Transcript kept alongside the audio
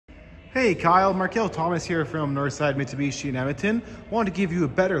Hey Kyle, Markel Thomas here from Northside Mitsubishi in Edmonton. Want to give you a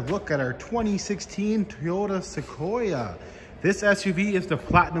better look at our 2016 Toyota Sequoia. This SUV is the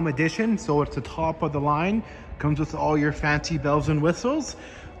Platinum Edition, so it's the top of the line. Comes with all your fancy bells and whistles.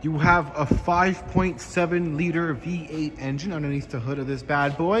 You have a 5.7 liter V8 engine underneath the hood of this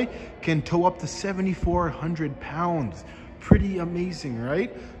bad boy. Can tow up to 7,400 pounds. Pretty amazing,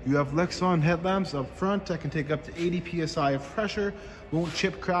 right? You have Lexon headlamps up front that can take up to 80 psi of pressure, won't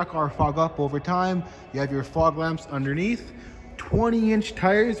chip, crack, or fog up over time. You have your fog lamps underneath, 20-inch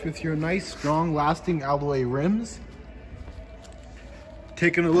tires with your nice, strong, lasting alloy rims.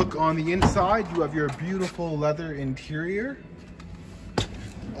 Taking a look on the inside, you have your beautiful leather interior.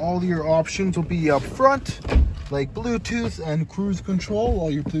 All your options will be up front, like Bluetooth and cruise control,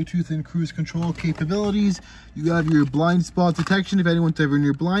 all your Bluetooth and cruise control capabilities. You have your blind spot detection. If anyone's ever in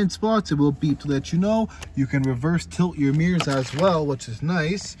your blind spots, it will beep to let you know. You can reverse tilt your mirrors as well, which is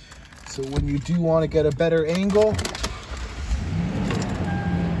nice. So when you do want to get a better angle,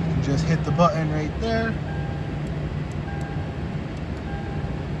 you just hit the button right there.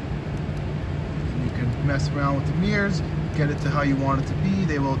 You can mess around with the mirrors, get it to how you want it to be.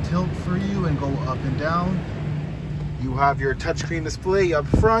 They will tilt for you and go up and down. You have your touchscreen display up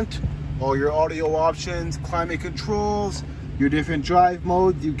front, all your audio options, climate controls, your different drive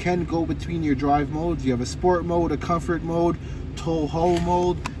modes. You can go between your drive modes. You have a sport mode, a comfort mode, tow haul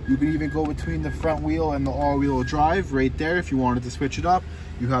mode. You can even go between the front wheel and the all-wheel drive right there if you wanted to switch it up.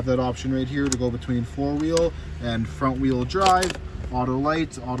 You have that option right here to go between four-wheel and front-wheel drive. Auto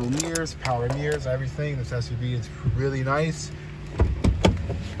lights, auto mirrors, power mirrors, everything. This SUV is really nice.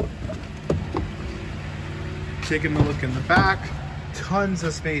 Taking a look in the back, tons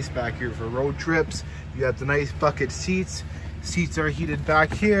of space back here for road trips. You have the nice bucket seats. Seats are heated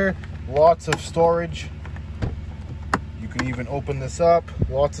back here. Lots of storage. You can even open this up.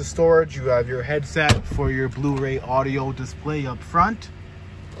 Lots of storage. You have your headset for your Blu-ray audio display up front.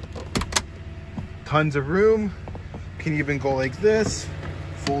 Tons of room. Can even go like this.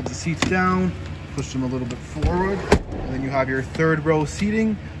 Fold the seats down, push them a little bit forward. And then you have your third row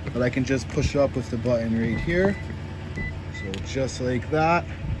seating that I can just push up with the button right here. So just like that,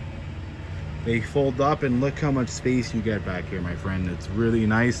 they fold up, and look how much space you get back here, my friend. It's really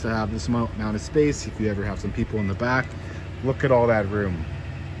nice to have this amount of space if you ever have some people in the back. Look at all that room.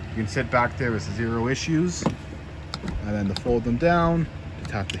 You can sit back there with zero issues. And then to fold them down,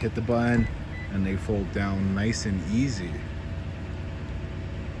 just have to hit the button and they fold down nice and easy.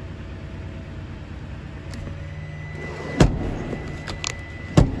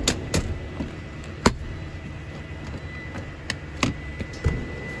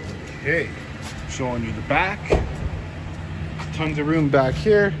 Okay, showing you the back. Tons of room back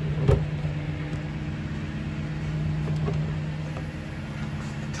here.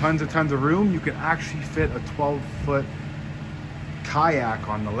 Tons of room. You can actually fit a 12-foot kayak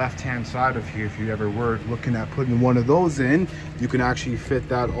on the left-hand side of here. If you ever were looking at putting one of those in, you can actually fit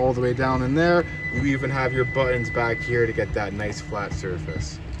that all the way down in there. You even have your buttons back here to get that nice flat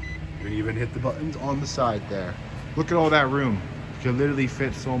surface. You can even hit the buttons on the side there. Look at all that room. You can literally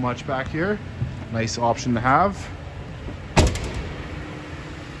fit so much back here. Nice option to have.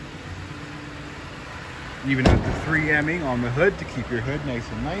 You even have the 3Ming on the hood to keep your hood nice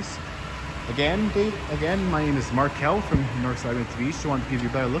and nice. Again, my name is Markel from Northside Mitsubishi. I want to give you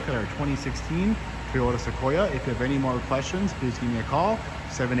a better look at our 2016 Toyota Sequoia. If you have any more questions, please give me a call,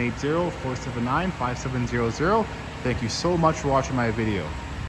 780-479-5700. Thank you so much for watching my video.